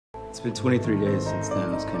It's been 23 days since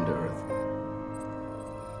Thanos came to Earth.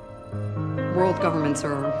 World governments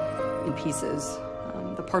are in pieces.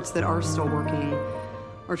 The parts that are still working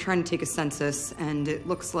are trying to take a census, and it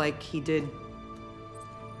looks like he did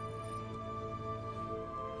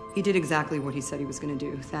exactly what he said he was going to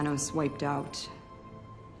do. Thanos wiped out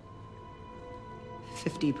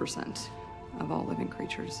 50% of all living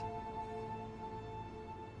creatures.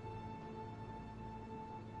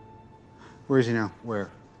 Where is he now? Where?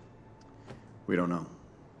 We don't know.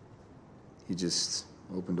 He just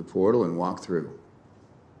opened a portal and walked through.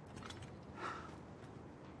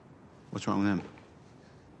 What's wrong with him?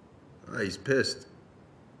 He's pissed.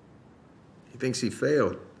 He thinks he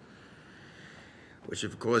failed. Which,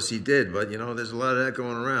 of course, he did, but, you know, there's a lot of that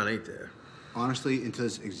going around, ain't there? Honestly, until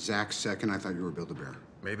this exact second, I thought you were Build-A-Bear.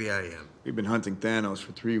 Maybe I am. We've been hunting Thanos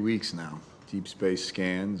for 3 weeks now. Deep space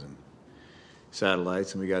scans and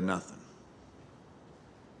satellites, and we got nothing.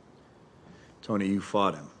 Tony, you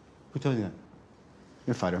fought him. Who told you that? You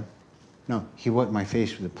didn't fight him. No, he wiped my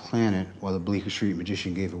face with the planet while the Bleecker Street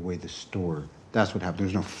magician gave away the store. That's what happened. There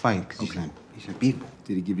was no fight because he's not evil.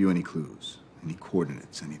 Did he give you any clues? Any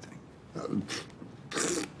coordinates? Anything?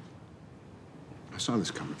 I saw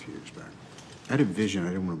this coming a few years back. I had a vision. I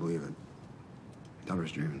didn't want to believe it. I thought I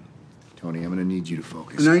was dreaming. Tony, I'm gonna need you to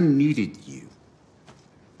focus. And I needed you.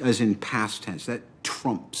 As in past tense. That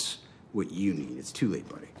trumps what you need. It's too late,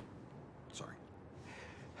 buddy. Sorry.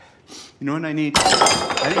 You know what I need?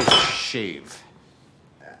 I need a shave.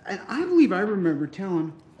 And I believe I remember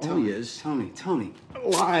telling all he is, Tony.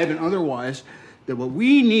 alive and otherwise, that what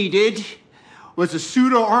we needed was a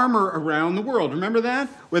suit of armor around the world. Remember that?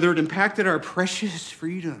 Whether it impacted our precious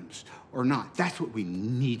freedoms or not. That's what we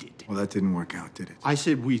needed. Well, that didn't work out, did it? I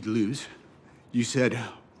said we'd lose. You said,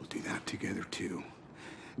 we'll do that together, too.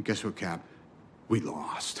 And guess what, Cap? We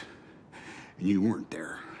lost. And you weren't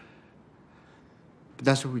there. But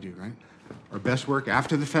that's what we do, right? Our best work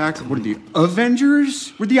after the fact. What are the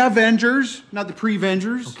Avengers? We're the Avengers, not the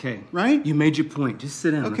pre-Vengers. Okay. Right? You made your point. Just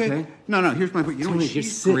sit down, okay? No, here's my point. You know Tony, what? She's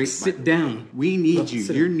just sit, great. sit down. We need you.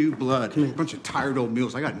 Sit You're down. new blood. A bunch of tired old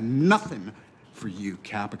mules. I got nothing for you,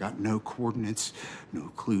 Cap. I got no coordinates, no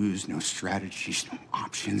clues, no strategies, no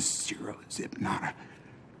options, zero, zip, nada.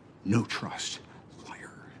 No trust.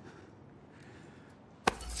 Liar.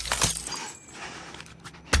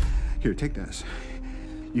 Here, take this.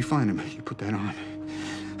 You find him. You put that on.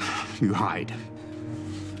 You hide.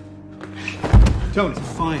 Tony,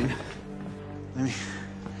 fine. Let me...